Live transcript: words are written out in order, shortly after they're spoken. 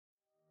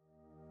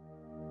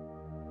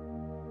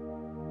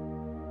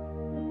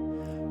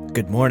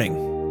Good morning,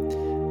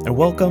 and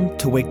welcome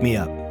to Wake Me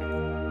Up.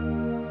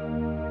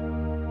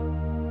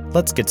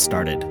 Let's get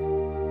started.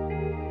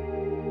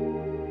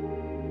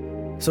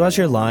 So as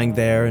you're lying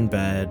there in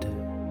bed,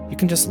 you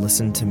can just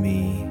listen to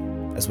me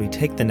as we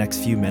take the next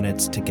few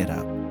minutes to get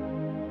up.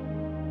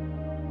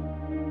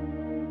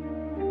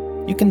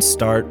 You can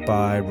start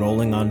by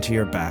rolling onto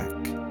your back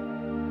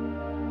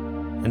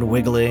and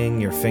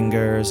wiggling your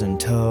fingers and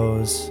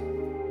toes.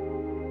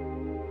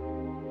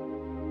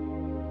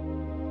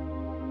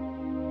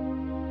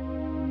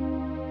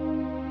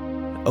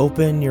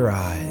 Open your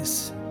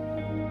eyes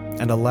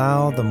and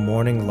allow the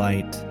morning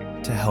light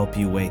to help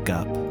you wake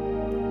up.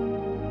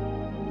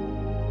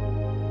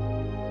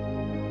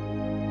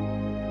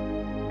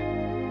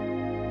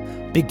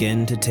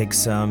 Begin to take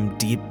some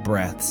deep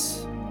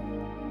breaths.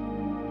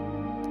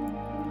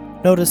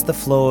 Notice the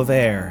flow of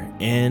air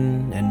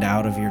in and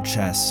out of your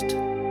chest.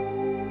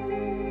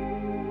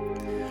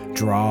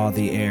 Draw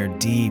the air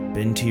deep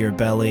into your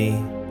belly.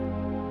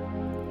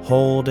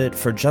 Hold it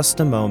for just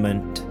a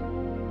moment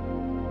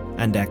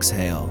and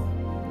exhale.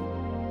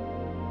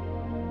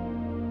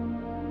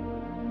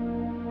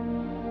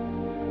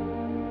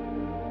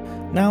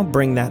 Now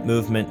bring that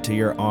movement to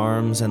your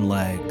arms and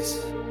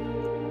legs,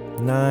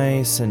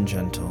 nice and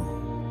gentle.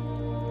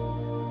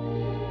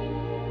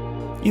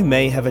 You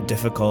may have a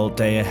difficult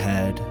day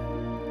ahead.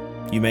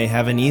 You may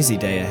have an easy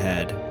day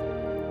ahead.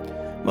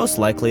 Most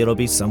likely it'll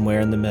be somewhere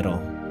in the middle.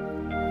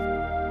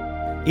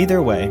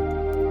 Either way,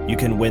 you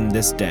can win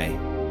this day,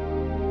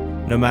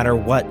 no matter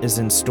what is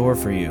in store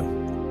for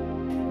you.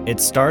 It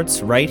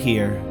starts right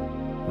here,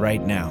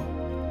 right now.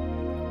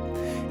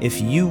 If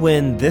you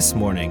win this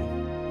morning,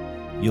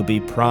 you'll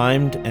be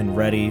primed and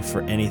ready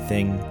for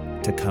anything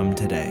to come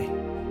today.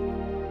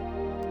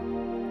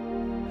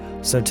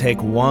 So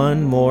take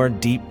one more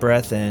deep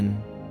breath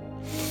in,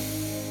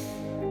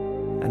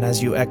 and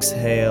as you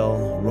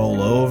exhale,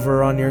 roll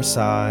over on your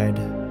side,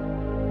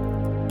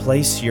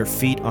 place your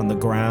feet on the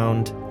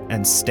ground,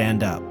 and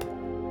stand up.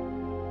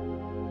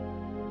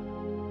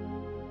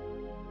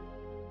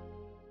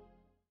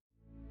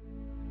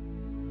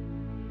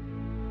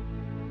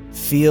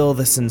 Feel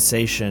the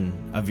sensation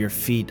of your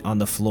feet on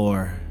the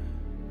floor.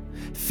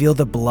 Feel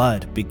the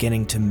blood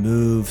beginning to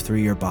move through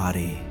your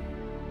body.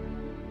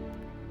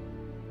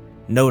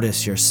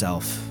 Notice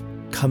yourself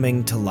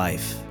coming to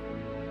life.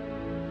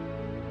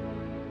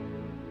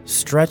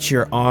 Stretch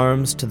your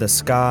arms to the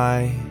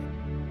sky.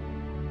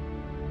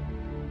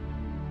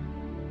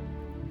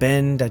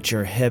 Bend at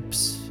your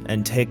hips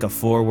and take a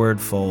forward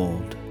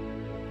fold.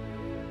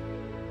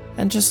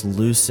 And just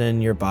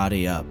loosen your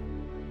body up.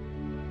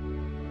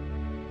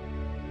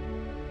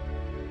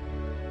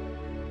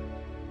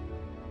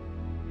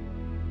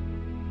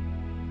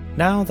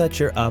 Now that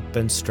you're up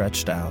and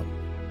stretched out,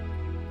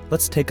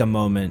 let's take a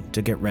moment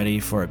to get ready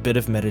for a bit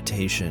of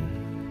meditation.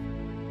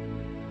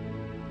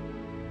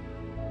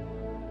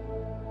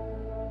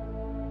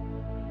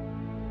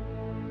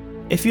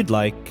 If you'd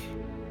like,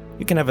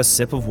 you can have a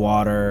sip of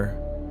water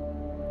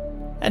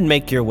and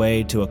make your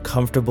way to a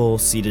comfortable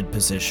seated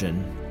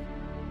position.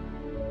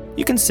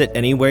 You can sit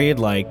anywhere you'd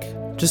like,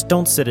 just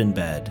don't sit in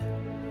bed.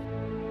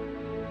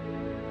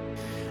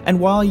 And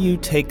while you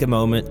take a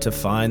moment to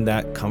find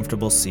that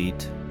comfortable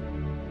seat,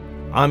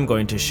 I'm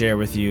going to share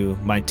with you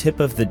my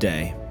tip of the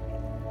day.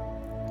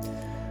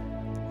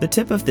 The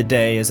tip of the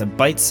day is a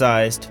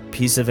bite-sized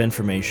piece of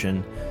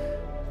information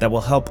that will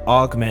help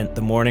augment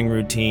the morning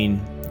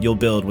routine you'll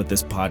build with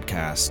this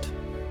podcast.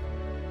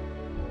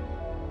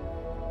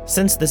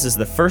 Since this is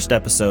the first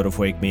episode of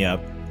Wake Me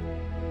Up,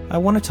 I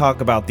want to talk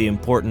about the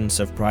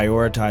importance of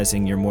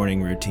prioritizing your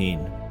morning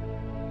routine.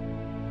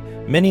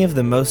 Many of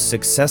the most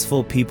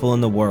successful people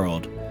in the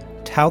world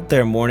tout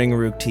their morning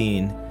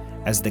routine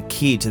as the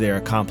key to their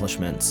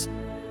accomplishments.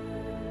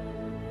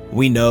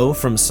 We know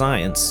from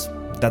science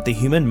that the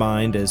human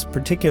mind is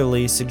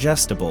particularly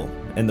suggestible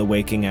in the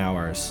waking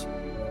hours.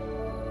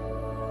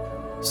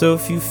 So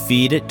if you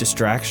feed it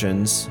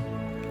distractions,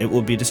 it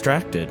will be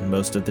distracted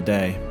most of the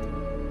day.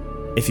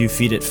 If you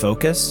feed it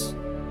focus,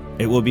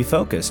 it will be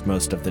focused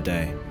most of the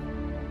day.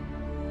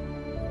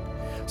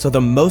 So the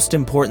most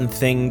important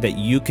thing that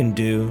you can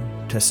do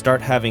to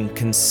start having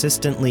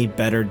consistently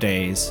better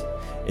days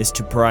is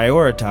to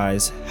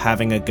prioritize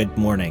having a good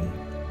morning.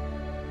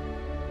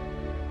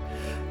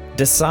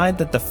 Decide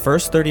that the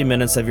first 30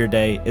 minutes of your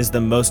day is the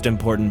most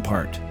important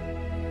part.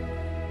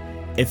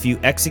 If you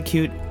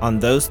execute on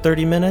those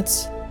 30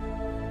 minutes,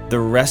 the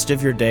rest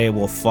of your day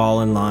will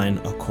fall in line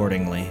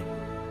accordingly.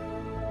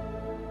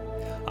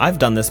 I've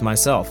done this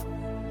myself,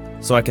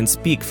 so I can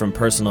speak from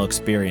personal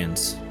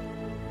experience.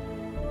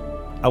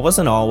 I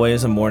wasn't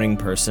always a morning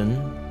person.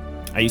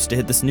 I used to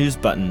hit the snooze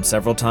button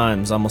several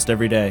times almost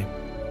every day.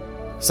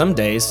 Some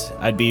days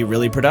I'd be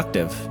really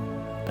productive,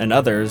 and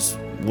others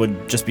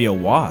would just be a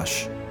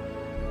wash.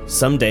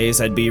 Some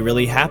days I'd be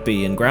really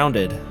happy and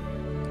grounded.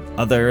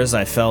 Others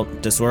I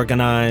felt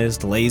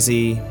disorganized,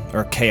 lazy,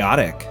 or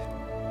chaotic.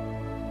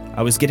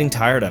 I was getting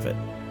tired of it.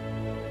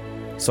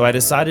 So I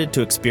decided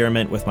to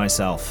experiment with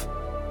myself.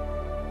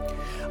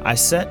 I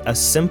set a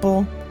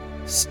simple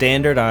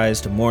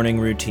Standardized morning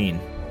routine.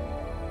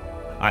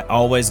 I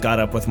always got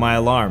up with my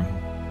alarm.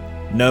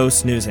 No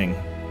snoozing.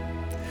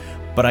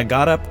 But I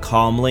got up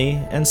calmly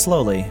and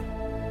slowly.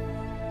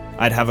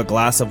 I'd have a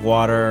glass of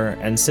water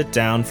and sit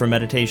down for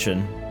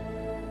meditation.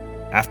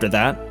 After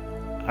that,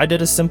 I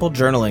did a simple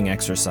journaling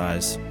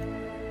exercise.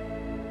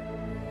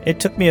 It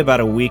took me about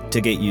a week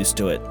to get used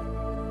to it,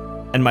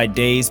 and my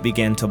days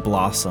began to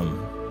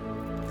blossom.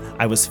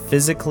 I was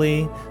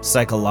physically,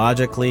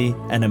 psychologically,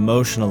 and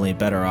emotionally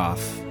better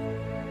off.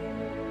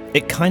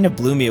 It kind of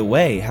blew me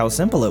away how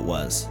simple it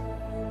was,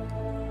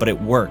 but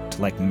it worked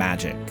like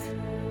magic.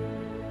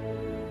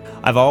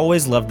 I've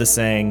always loved the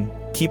saying,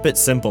 "Keep it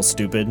simple,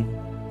 stupid."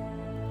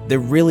 There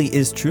really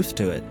is truth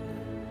to it.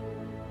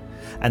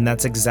 And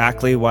that's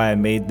exactly why I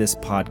made this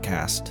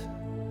podcast.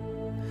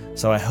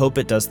 So I hope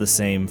it does the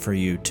same for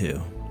you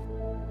too.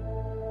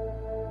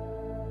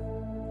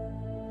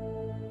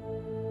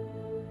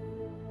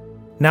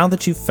 Now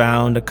that you've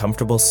found a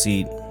comfortable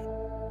seat,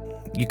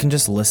 you can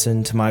just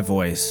listen to my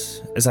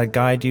voice as I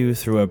guide you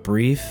through a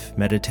brief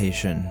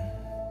meditation.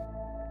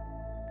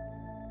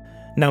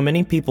 Now,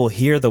 many people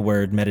hear the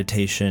word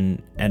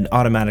meditation and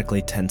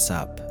automatically tense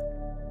up.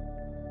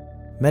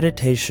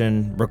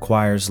 Meditation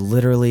requires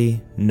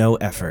literally no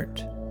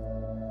effort.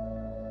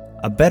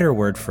 A better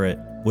word for it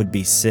would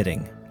be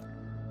sitting,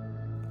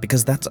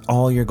 because that's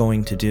all you're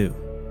going to do.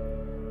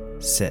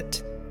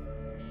 Sit.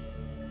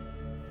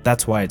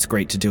 That's why it's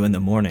great to do in the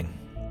morning.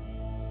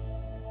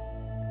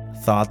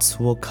 Thoughts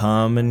will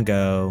come and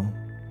go,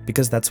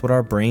 because that's what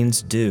our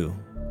brains do.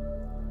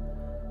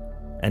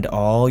 And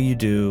all you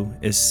do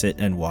is sit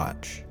and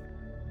watch.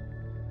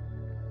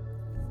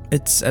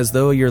 It's as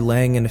though you're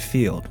laying in a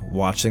field,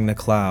 watching the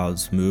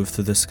clouds move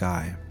through the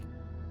sky.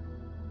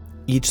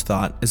 Each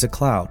thought is a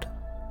cloud,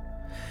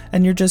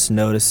 and you're just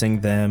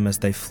noticing them as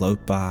they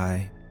float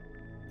by,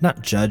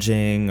 not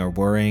judging or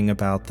worrying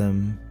about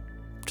them,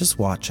 just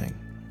watching.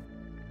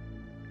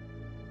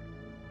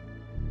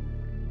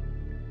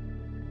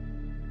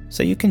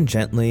 So you can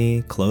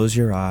gently close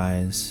your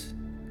eyes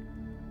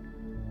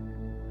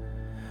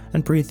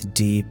and breathe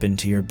deep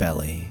into your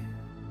belly.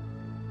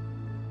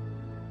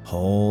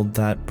 Hold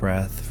that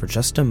breath for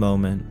just a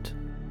moment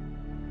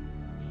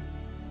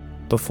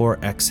before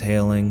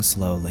exhaling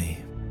slowly.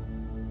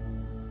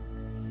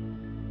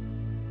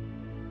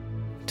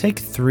 Take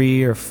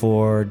 3 or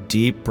 4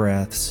 deep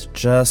breaths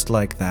just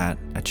like that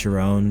at your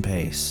own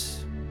pace.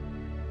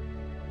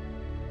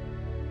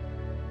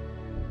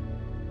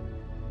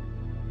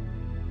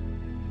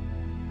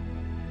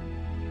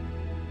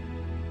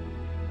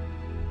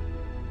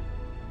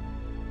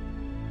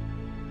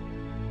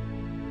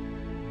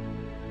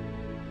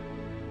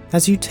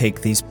 As you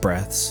take these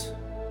breaths,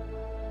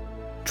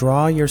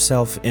 draw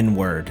yourself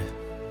inward.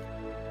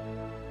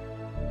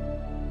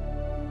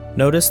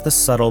 Notice the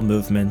subtle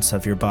movements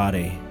of your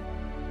body,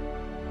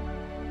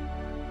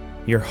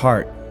 your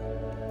heart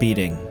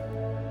beating,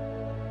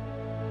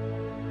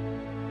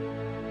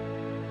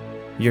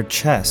 your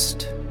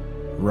chest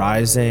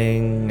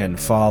rising and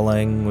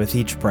falling with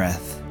each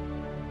breath.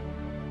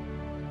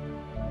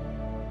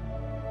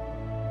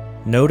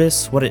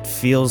 Notice what it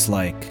feels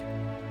like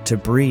to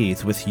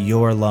breathe with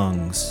your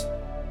lungs.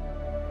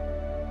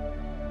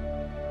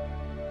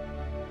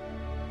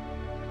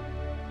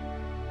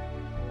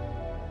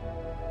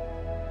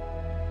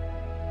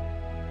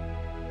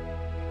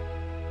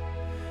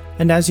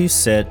 And as you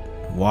sit,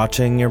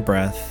 watching your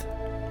breath,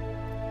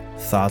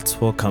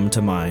 thoughts will come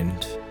to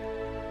mind.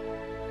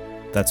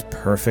 That's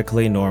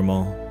perfectly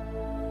normal.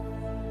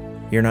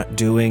 You're not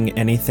doing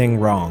anything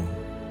wrong.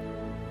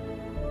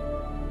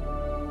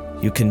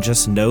 You can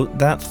just note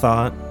that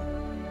thought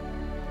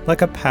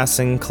like a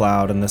passing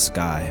cloud in the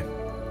sky.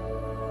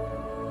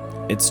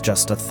 It's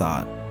just a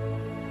thought.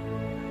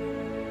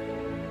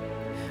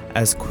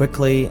 As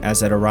quickly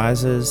as it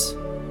arises,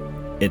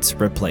 it's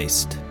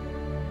replaced.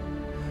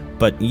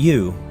 But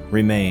you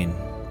remain.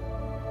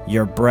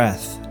 Your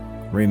breath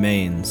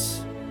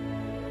remains.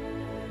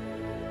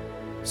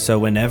 So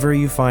whenever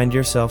you find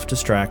yourself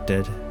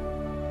distracted,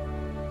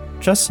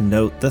 just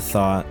note the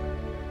thought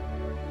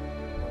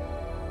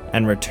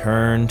and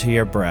return to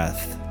your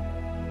breath.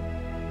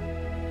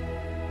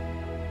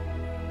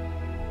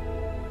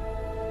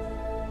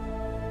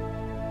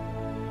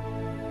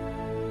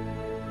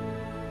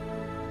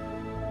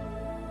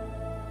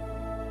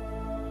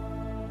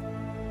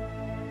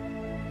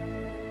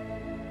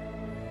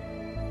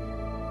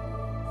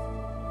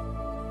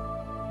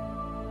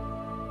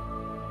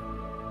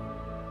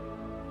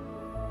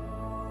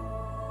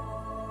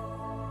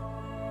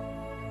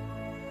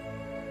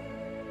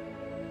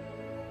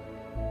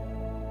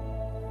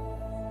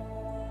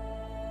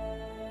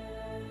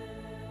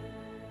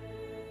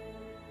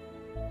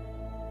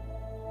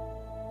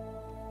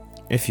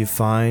 If you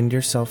find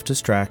yourself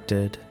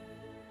distracted,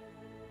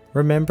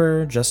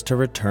 remember just to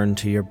return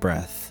to your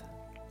breath.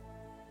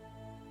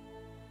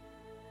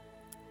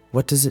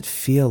 What does it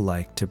feel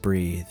like to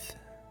breathe?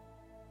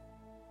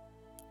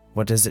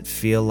 What does it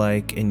feel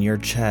like in your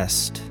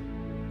chest,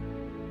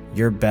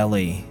 your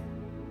belly,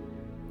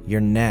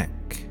 your neck,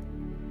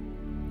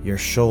 your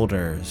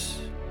shoulders,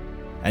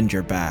 and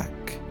your back.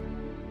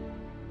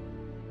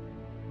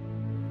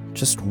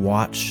 Just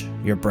watch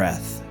your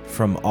breath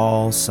from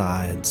all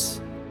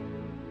sides.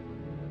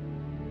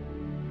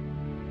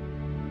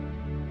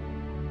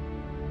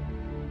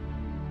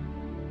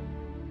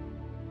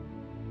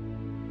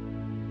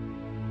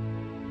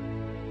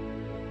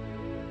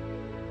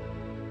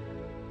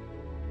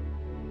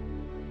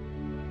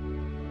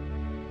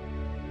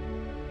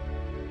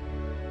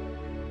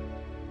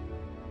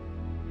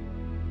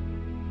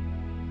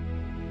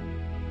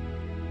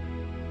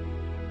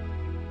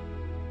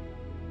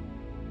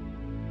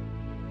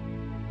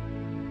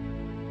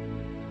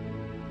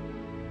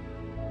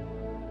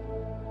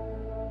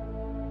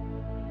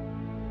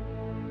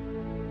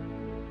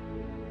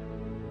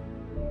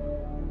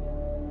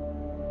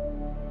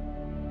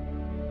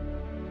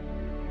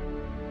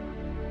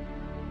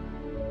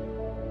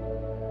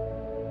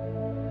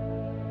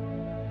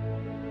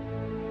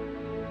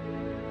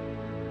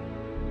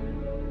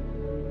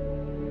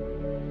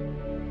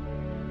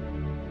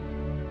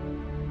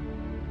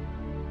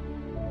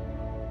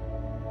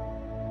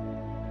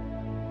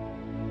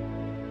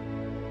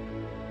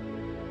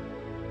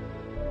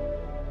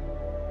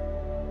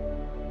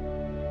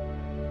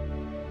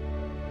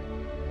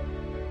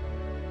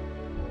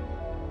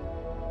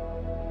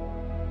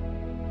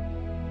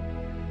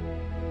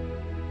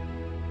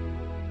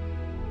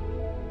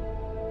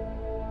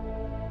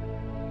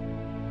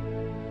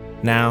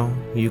 Now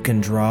you can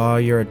draw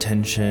your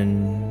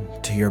attention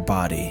to your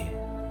body.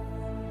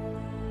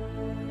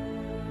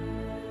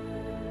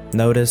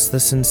 Notice the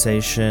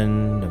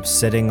sensation of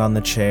sitting on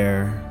the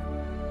chair.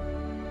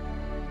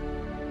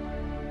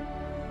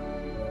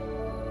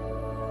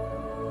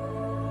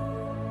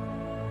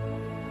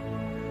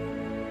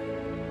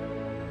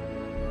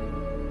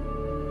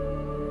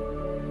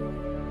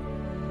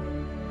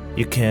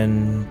 You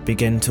can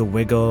begin to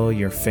wiggle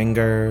your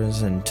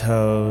fingers and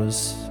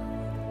toes,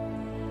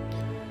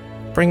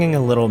 bringing a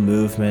little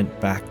movement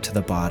back to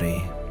the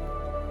body.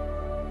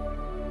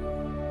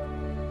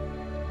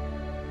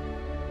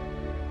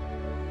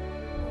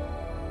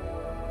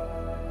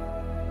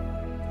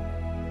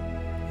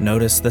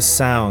 Notice the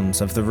sounds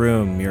of the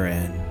room you're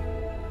in,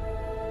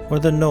 or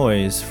the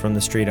noise from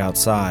the street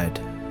outside.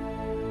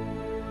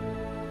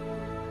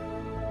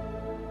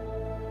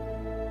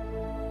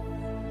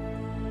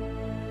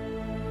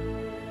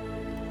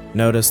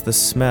 Notice the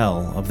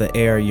smell of the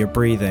air you're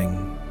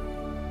breathing.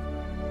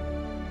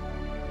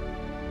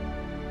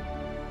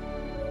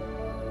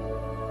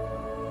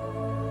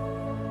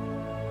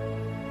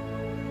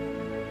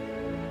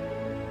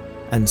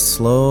 And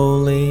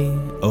slowly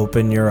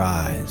open your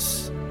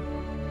eyes.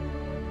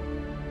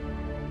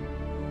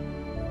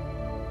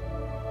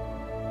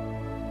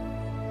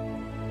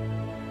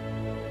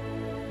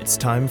 It's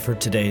time for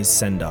today's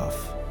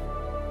send-off.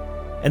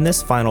 In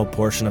this final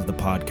portion of the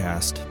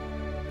podcast,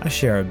 I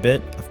share a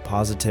bit of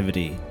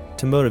positivity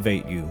to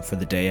motivate you for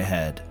the day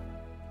ahead.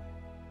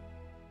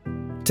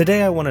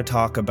 Today I want to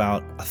talk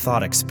about a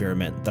thought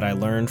experiment that I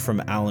learned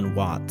from Alan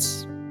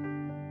Watts.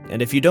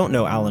 And if you don't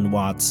know Alan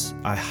Watts,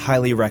 I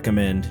highly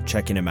recommend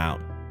checking him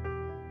out.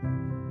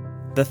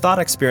 The thought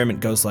experiment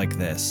goes like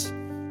this.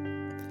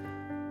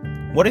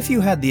 What if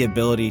you had the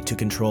ability to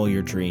control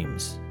your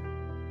dreams?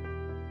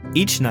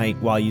 Each night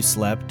while you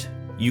slept,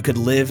 you could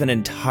live an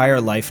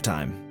entire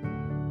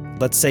lifetime,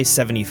 let's say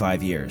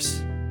 75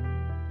 years.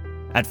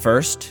 At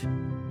first,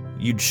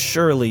 you'd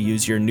surely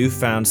use your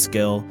newfound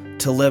skill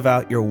to live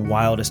out your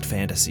wildest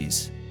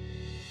fantasies.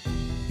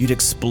 You'd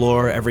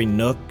explore every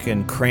nook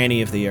and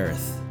cranny of the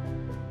earth.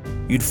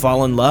 You'd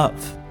fall in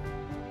love,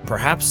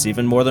 perhaps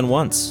even more than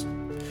once.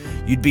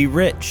 You'd be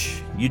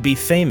rich, you'd be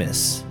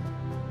famous.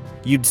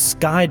 You'd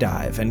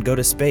skydive and go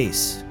to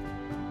space.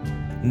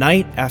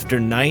 Night after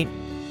night,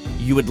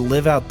 you would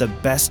live out the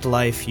best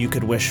life you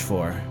could wish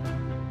for.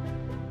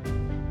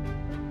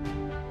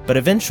 But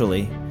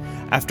eventually,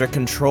 after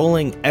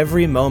controlling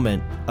every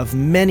moment of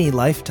many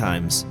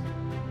lifetimes,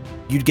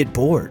 you'd get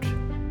bored.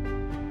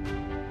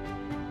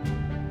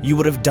 You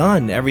would have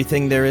done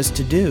everything there is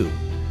to do,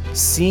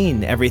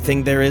 seen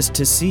everything there is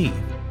to see.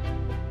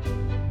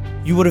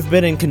 You would have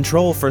been in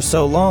control for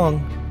so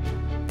long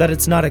that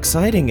it's not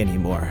exciting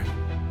anymore.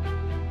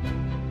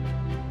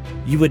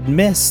 You would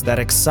miss that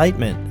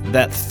excitement,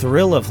 that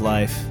thrill of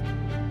life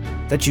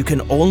that you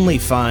can only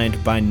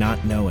find by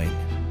not knowing.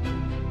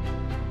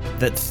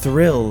 That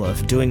thrill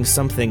of doing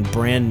something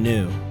brand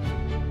new.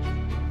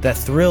 That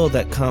thrill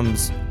that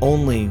comes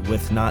only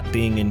with not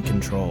being in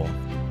control.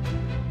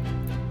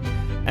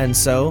 And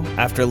so,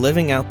 after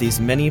living out these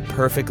many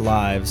perfect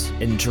lives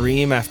in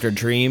dream after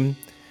dream,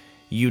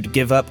 you'd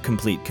give up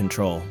complete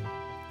control.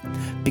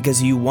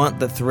 Because you want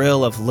the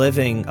thrill of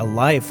living a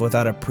life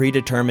without a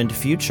predetermined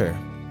future.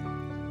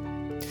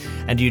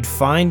 And you'd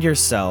find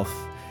yourself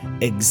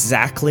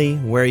exactly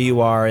where you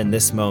are in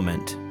this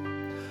moment.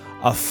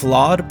 A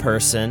flawed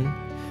person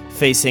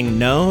facing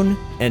known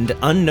and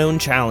unknown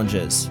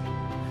challenges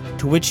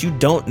to which you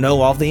don't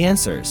know all the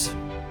answers.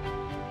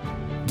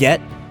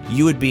 Yet,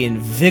 you would be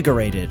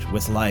invigorated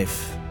with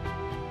life.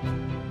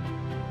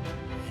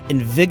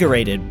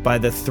 invigorated by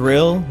the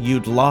thrill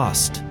you'd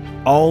lost,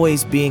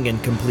 always being in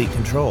complete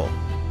control.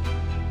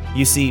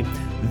 You see,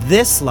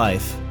 this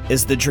life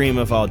is the dream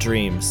of all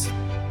dreams.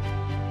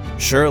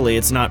 Surely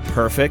it's not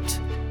perfect,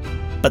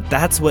 but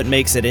that's what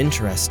makes it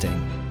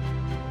interesting.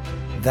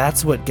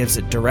 That's what gives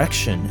it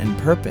direction and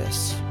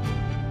purpose.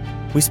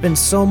 We spend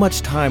so much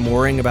time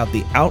worrying about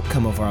the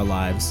outcome of our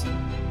lives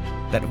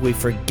that we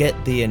forget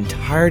the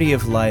entirety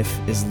of life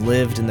is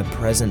lived in the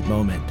present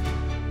moment.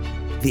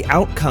 The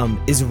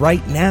outcome is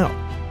right now.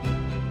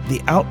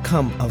 The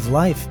outcome of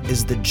life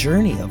is the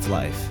journey of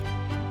life.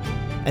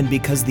 And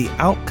because the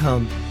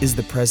outcome is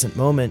the present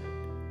moment,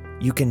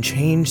 you can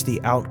change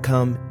the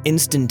outcome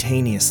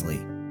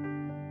instantaneously.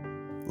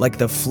 Like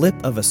the flip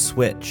of a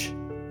switch,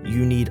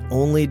 you need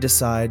only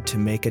decide to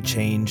make a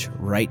change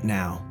right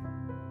now.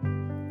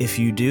 If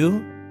you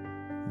do,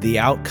 the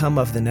outcome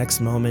of the next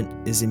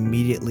moment is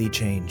immediately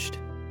changed.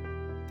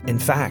 In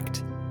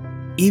fact,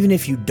 even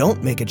if you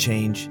don't make a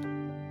change,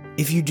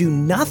 if you do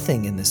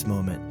nothing in this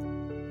moment,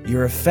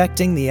 you're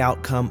affecting the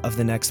outcome of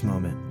the next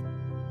moment.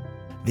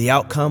 The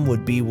outcome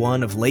would be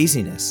one of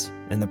laziness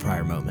in the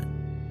prior moment.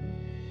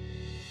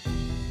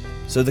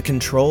 So the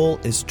control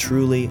is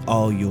truly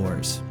all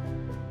yours.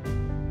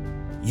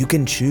 You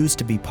can choose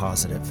to be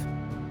positive.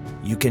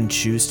 You can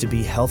choose to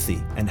be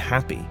healthy and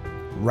happy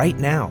right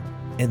now,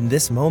 in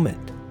this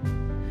moment,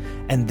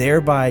 and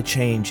thereby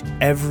change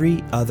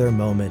every other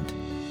moment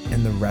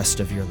in the rest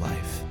of your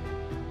life.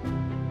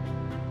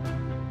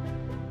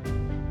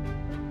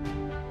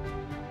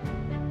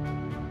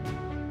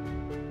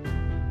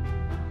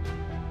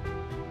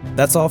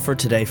 That's all for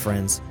today,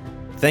 friends.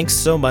 Thanks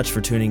so much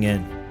for tuning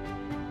in.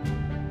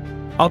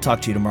 I'll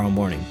talk to you tomorrow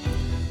morning.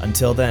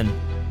 Until then,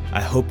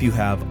 I hope you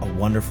have a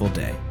wonderful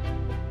day.